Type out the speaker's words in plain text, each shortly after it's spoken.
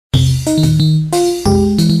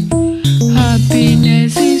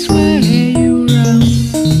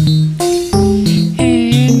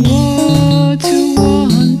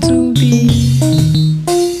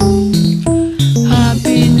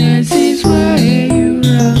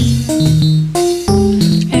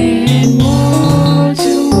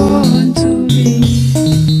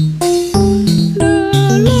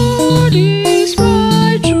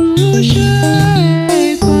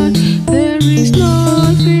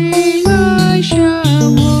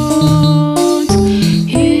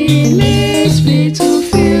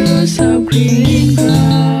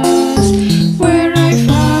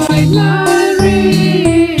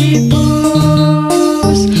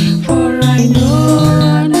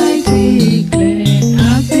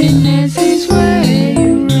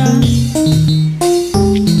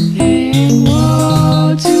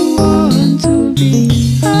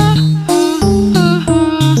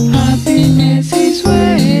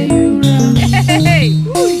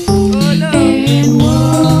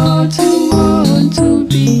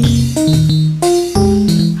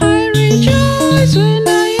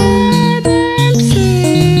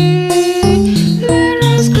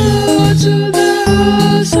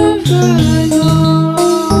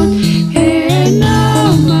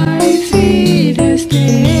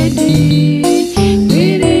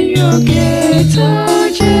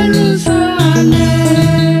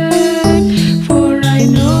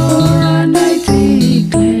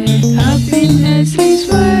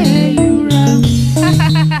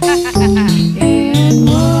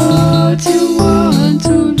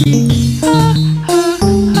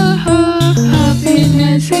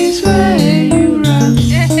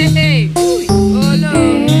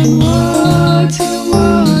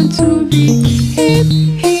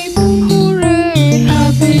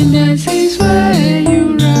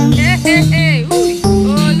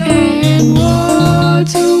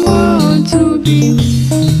be.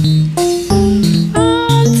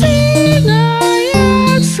 Until I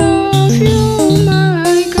ask of you,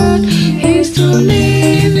 my God, is to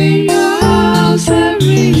live in your house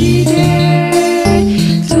every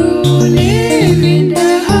day, to live in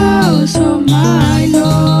the house of my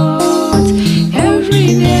Lord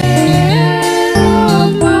every day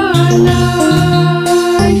of my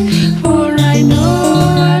life. For I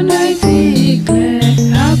know and I declare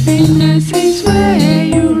happiness is where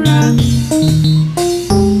you are,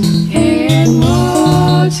 and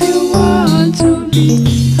what you want to be.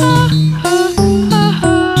 Ha, ha, ha,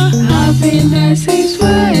 ha. Happiness is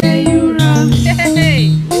where you are,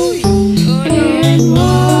 Hey! Ooh. Oh, and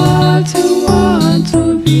what you want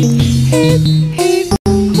to be. Hip, hip,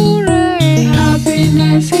 hooray.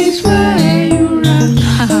 Happiness is where you are.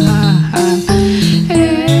 Ha, ha, ha.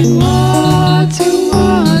 And what you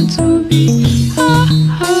want to be. Ha,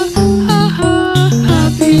 ha, ha, ha.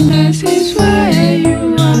 Happiness is where